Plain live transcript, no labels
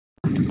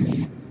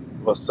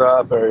What's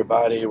up,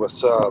 everybody?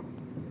 What's up?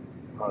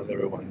 How's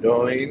everyone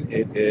doing?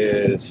 It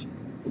is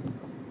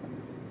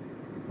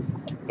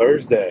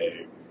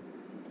Thursday,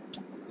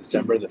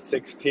 December the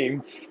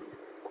 16th,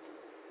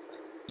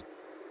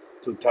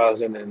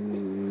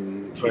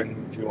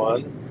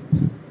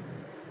 2021.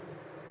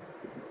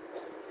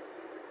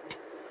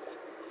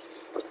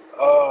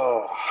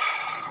 Oh,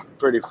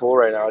 pretty full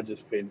right now.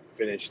 Just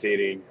finished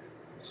eating.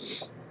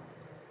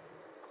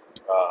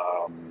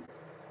 Um,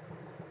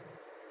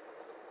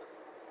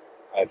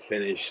 I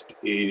finished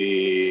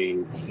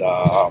eating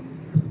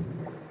some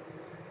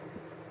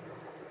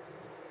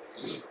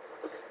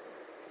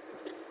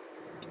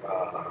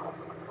uh,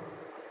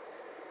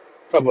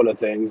 couple of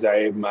things. I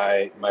ate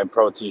my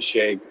protein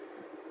shake.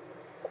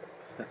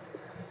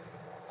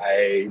 I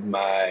ate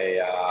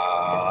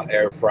my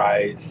air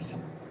fries.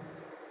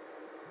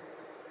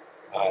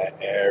 I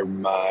air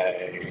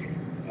my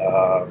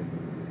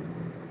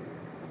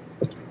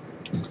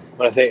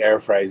when I say air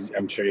fries,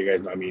 I'm sure you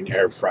guys know I mean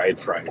air fried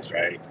fries,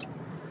 right?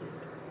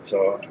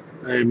 So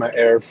I ate my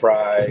air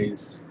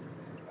fries.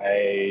 I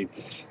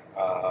ate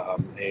half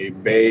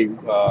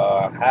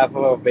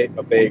of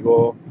a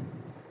bagel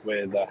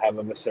with half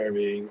of a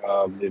serving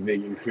of the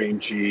vegan cream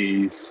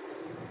cheese.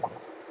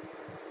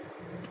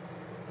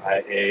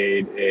 I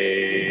ate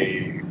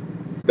a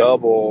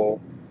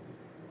double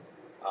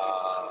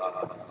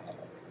uh,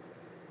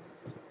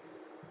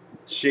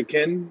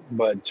 chicken,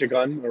 but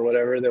chicken or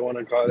whatever they want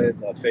to call it,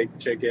 the fake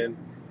chicken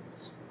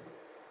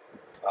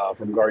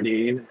from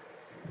Gardein,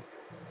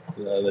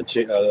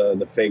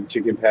 the fake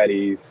chicken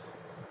patties,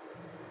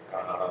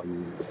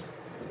 um,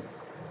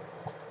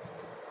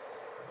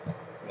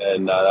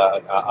 and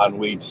on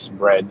wheat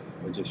bread,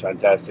 which is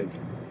fantastic.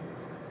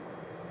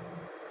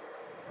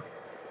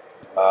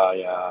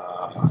 Yeah,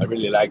 I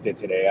really liked it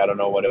today. I don't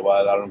know what it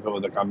was. I don't know if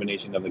it was a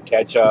combination of the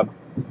ketchup.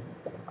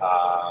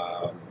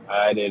 I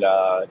added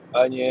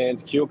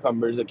onions,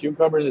 cucumbers. The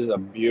cucumbers is a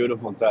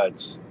beautiful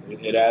touch.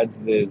 It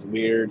adds this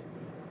weird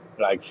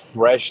like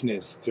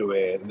freshness to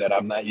it that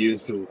I'm not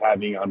used to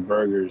having on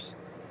burgers.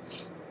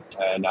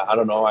 And I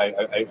don't know, I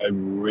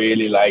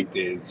really liked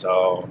it.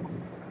 So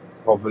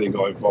hopefully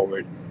going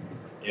forward,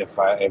 if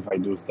I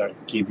do start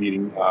keep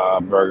eating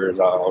burgers,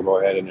 I'll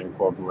go ahead and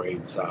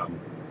incorporate some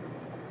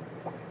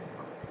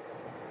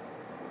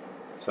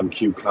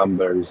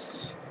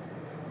cucumbers.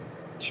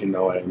 You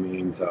know what I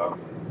mean? So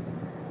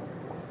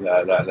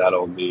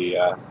that'll be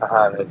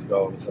let's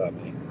go. What's up,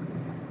 man?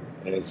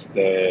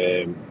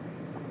 Este,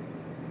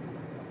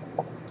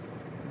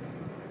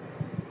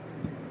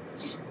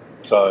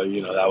 so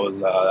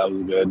that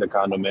was good. The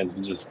condiments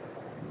were just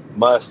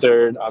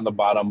mustard on the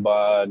bottom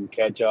bun,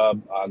 ketchup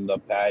on the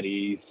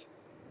patties,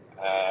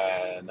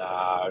 and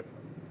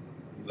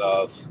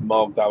the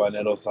smoked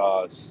habanero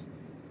sauce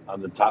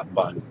on the top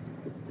bun.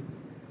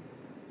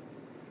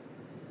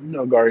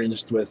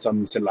 Garnished with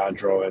some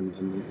cilantro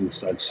and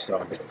such.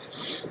 So,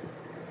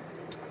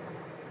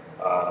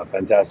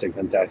 fantastic,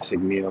 fantastic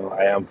meal.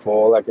 I am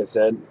full, like I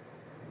said.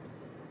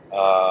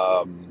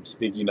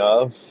 Speaking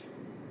of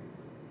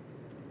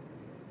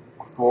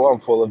full, I'm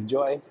full of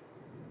joy.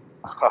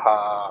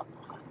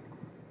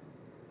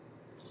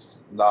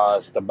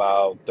 Lost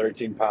about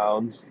 13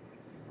 pounds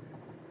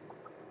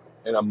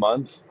in a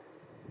month.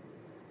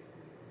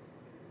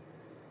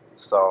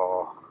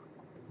 So,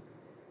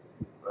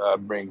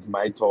 brings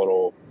my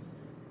total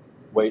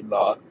weight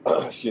loss,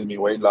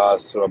 weight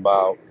loss to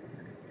about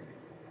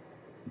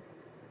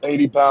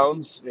 80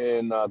 pounds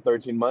in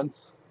 13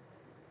 months,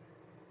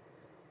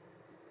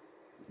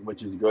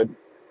 which is good,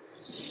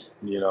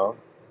 you know.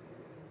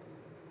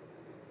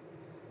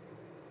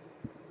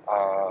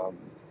 Um,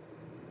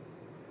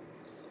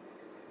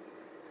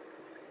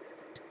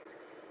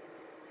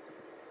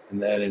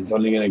 and then it's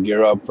only going to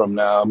gear up from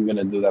now. I'm going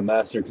to do the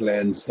master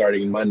cleanse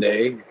starting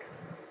Monday.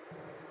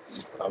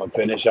 I'm going to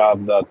finish off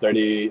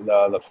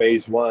the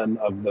phase one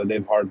of the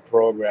Live Hard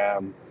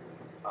program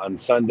on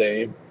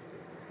Sunday.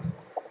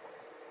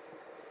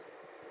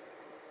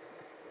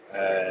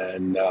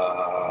 And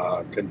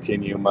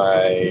continue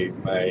my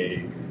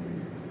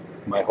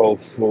Whole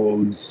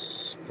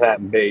Foods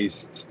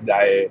plant-based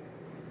diet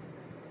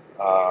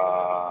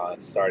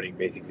starting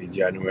basically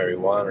January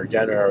 1 or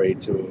January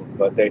 2,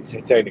 but they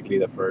technically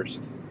the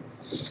first.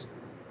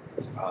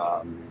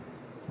 Um,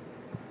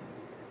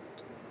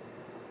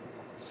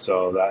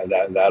 so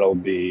that'll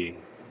be.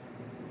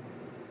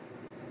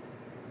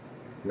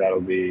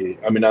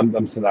 I mean,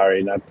 I'm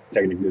sorry, not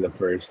technically the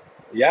first.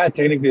 Yeah,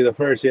 technically the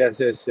first. Yes,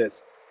 yes,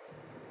 yes.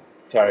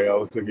 Sorry, I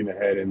was looking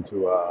ahead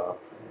into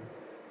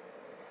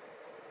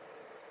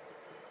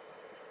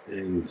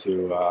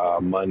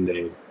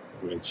Monday,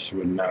 which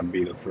would not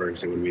be the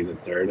first. It would be the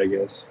third, I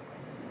guess.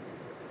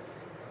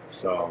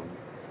 So,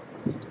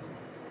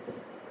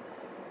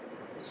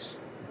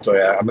 so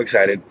yeah, I'm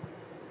excited.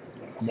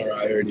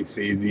 I already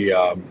see the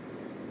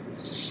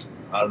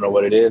I don't know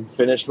what it is.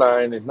 Finish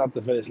line. It's not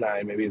the finish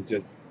line. Maybe it's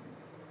just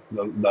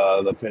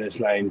the finish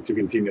line to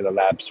continue the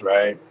laps,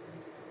 right?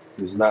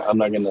 It's not. I'm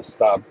not gonna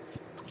stop.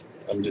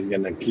 I'm just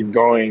gonna keep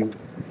going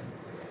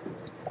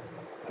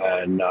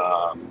and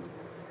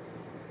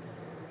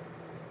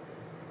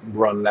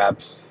run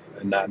laps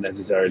and not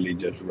necessarily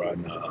just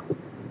run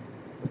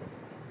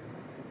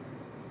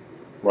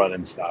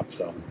and stop.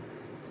 So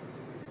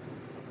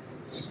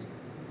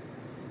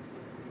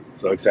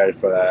excited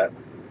for that.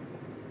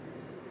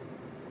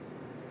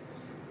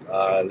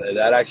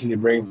 That actually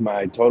brings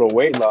my total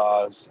weight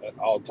loss at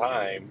all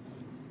time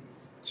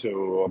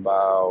to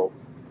about,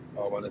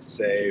 I want to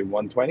say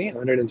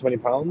 120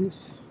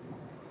 pounds,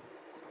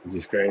 which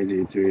is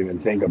crazy to even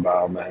think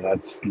about, man.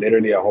 That's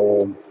literally a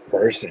whole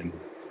person,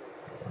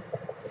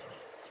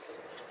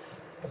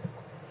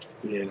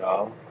 you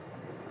know.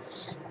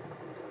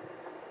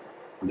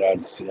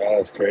 That's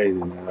crazy,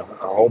 man. A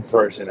whole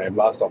person. I've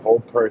lost a whole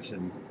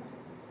person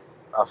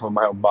off of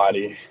my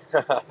body.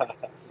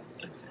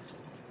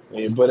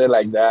 When you put it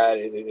like that,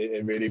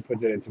 it really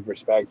puts it into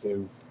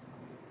perspective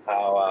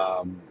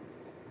how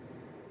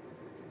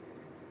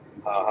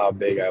how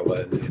big I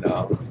was, you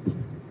know.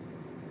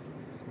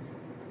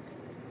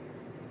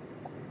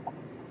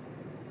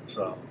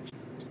 So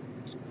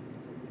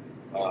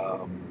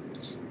um,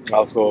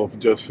 also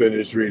just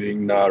finished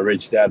reading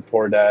Rich Dad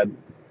Poor Dad.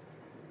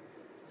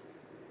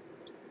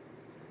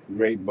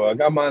 Great book.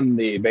 I'm on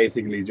the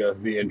basically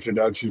just the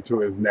introduction to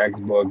his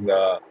next book,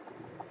 the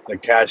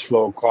cash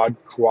flow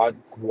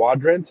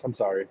quadrant. I'm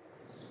sorry,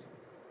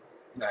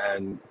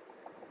 and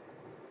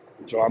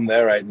so I'm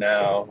there right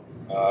now.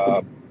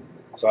 Uh,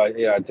 so I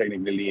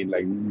technically need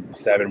like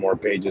 7 more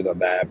pages of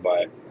that,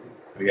 but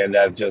again,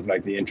 that's just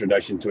like the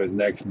introduction to his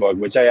next book,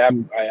 which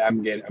I'm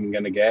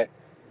gonna get.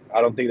 I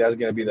don't think that's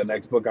gonna be the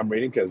next book I'm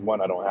reading because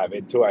one, I don't have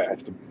it. Two, I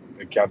have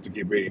to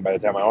keep reading by the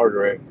time I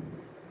order it.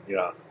 You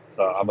know,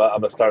 so I'm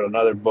gonna start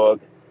another book,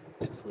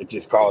 which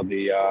is called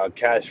the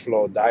Cash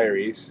Flow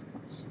Diaries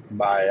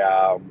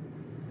by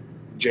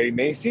Jay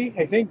Macy,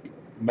 I think.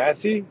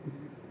 Massey.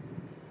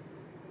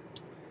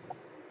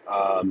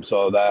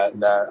 So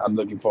that I'm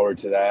looking forward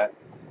to that.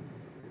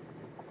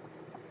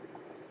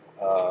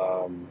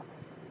 Um,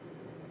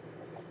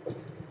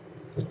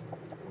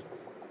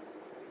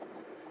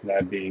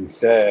 that being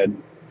said,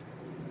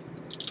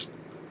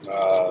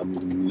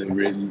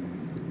 really,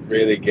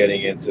 really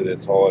getting into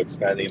this whole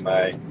expanding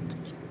my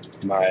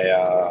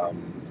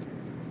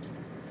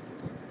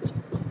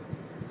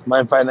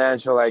my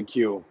financial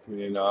IQ.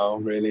 You know,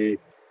 really,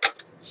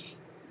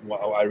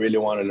 I really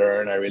want to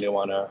learn. I really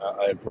want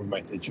to improve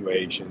my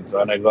situation. So,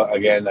 and I go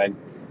again.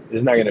 This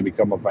is not going to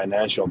become a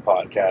financial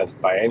podcast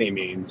by any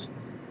means.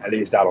 At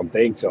least I don't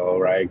think so,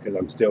 right? Because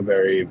I'm still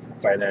very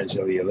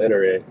financially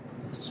illiterate.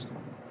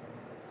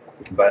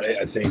 But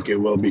I think it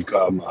will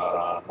become.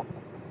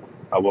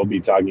 I will be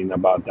talking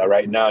about that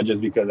right now,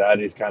 just because that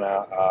is kind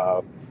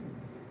of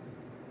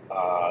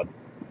uh,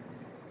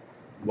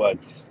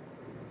 what's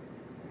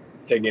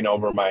taking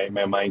over my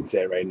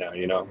mindset right now.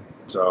 You know,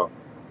 so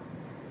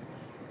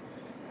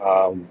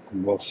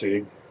we'll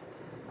see.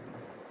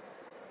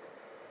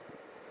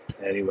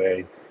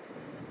 Anyway,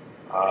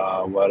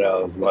 what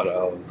else? What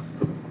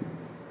else?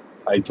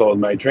 I told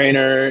my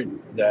trainer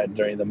that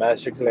during the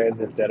master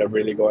cleanse, instead of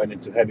really going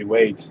into heavy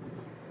weights,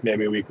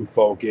 maybe we could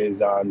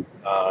focus on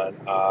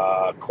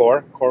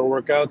core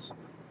workouts.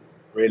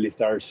 Really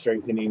start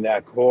strengthening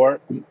that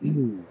core.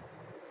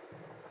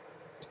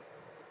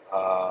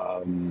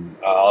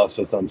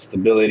 Also, some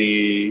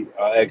stability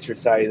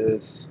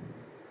exercises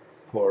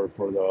for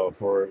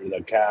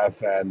the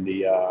calf and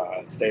the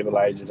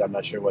stabilizers. I'm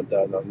not sure what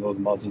those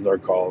muscles are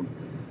called,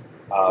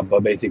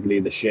 but basically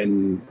the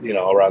shin,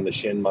 around the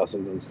shin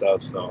muscles and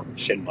stuff. So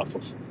shin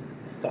muscles.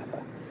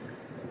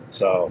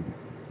 So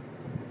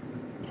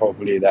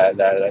hopefully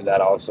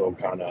that also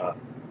kind of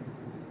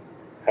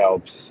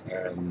helps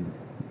and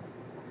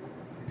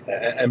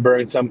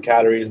burn some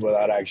calories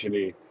without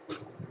actually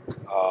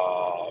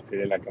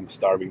feeling like I'm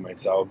starving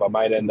myself. I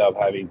might end up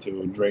having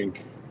to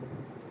drink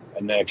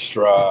an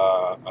extra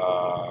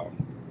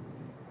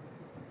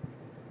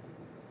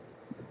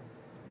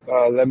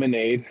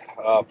lemonade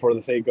for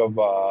the sake of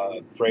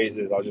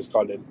phrases. I'll just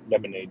call it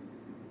lemonade,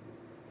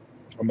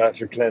 a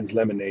master cleanse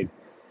lemonade.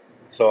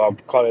 So I'll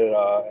call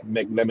it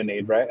make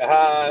lemonade, right?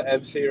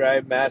 MC,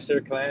 right?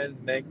 Master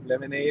cleanse, make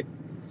lemonade.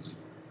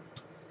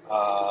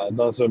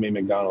 Don't sue me,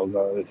 McDonald's.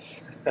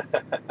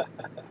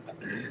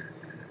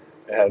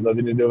 It has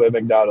nothing to do with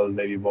McDonald's,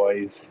 baby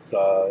boys.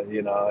 So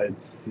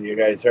it's you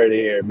guys heard it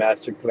here.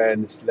 Master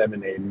cleanse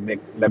lemonade, make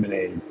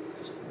lemonade.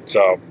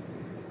 So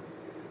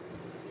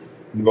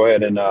go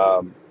ahead and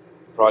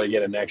probably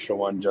get an extra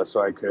one just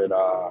so I could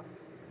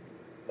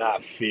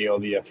not feel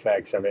the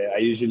effects of it. I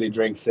usually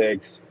drink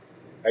six.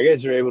 I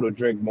guess you're able to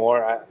drink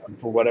more.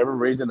 For whatever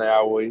reason, I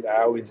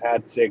always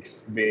had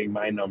six being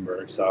my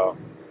number. So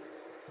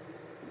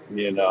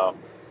you know,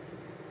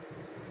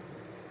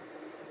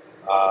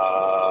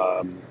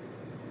 um,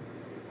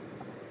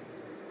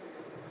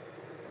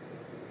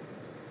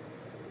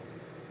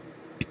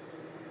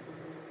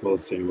 we'll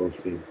see. We'll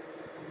see.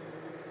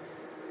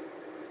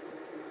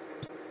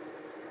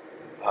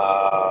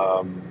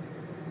 Um,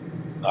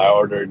 I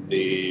ordered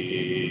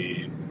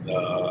the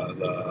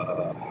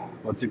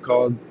what's it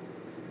called?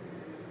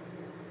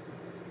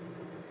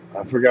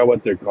 I forgot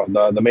what they're called.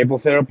 The maple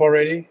syrup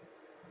already.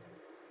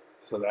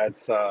 So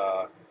that's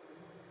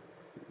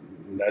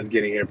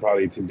getting here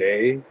probably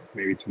today,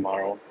 maybe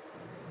tomorrow.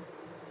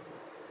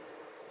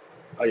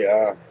 Oh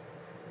yeah,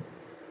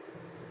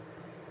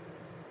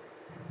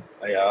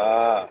 oh,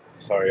 yeah.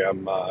 Sorry,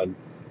 I'm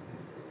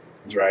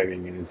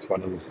driving, and it's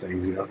one of those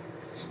things, you know.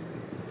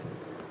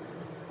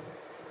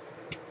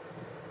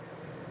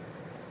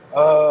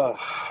 Uh,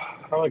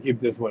 I'm gonna keep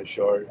this one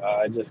short.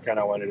 I just kind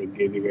of wanted to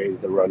give you guys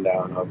the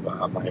rundown of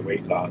my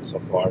weight loss so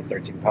far,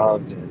 13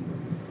 pounds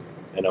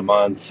in a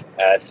month.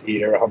 Ass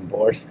eater on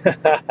board.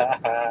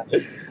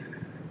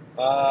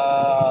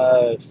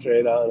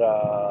 Straight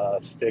out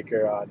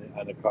sticker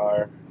on the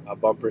car, a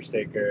bumper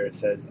sticker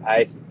says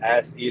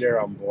ass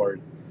eater on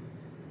board.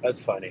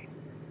 That's funny.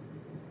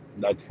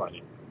 That's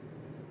funny.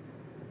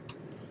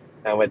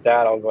 And with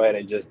that, I'll go ahead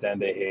and just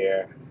end it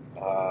here.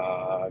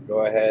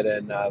 Go ahead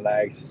and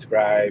like,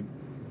 subscribe,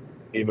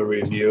 leave a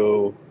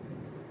review.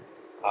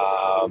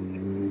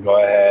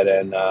 Go ahead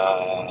and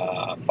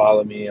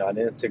follow me on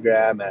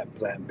Instagram at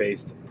Plant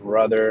Based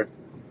Brother.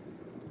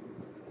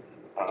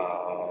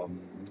 Um,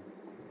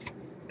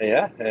 and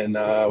yeah,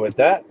 and with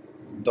that,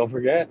 don't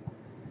forget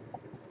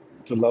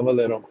to love a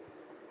little.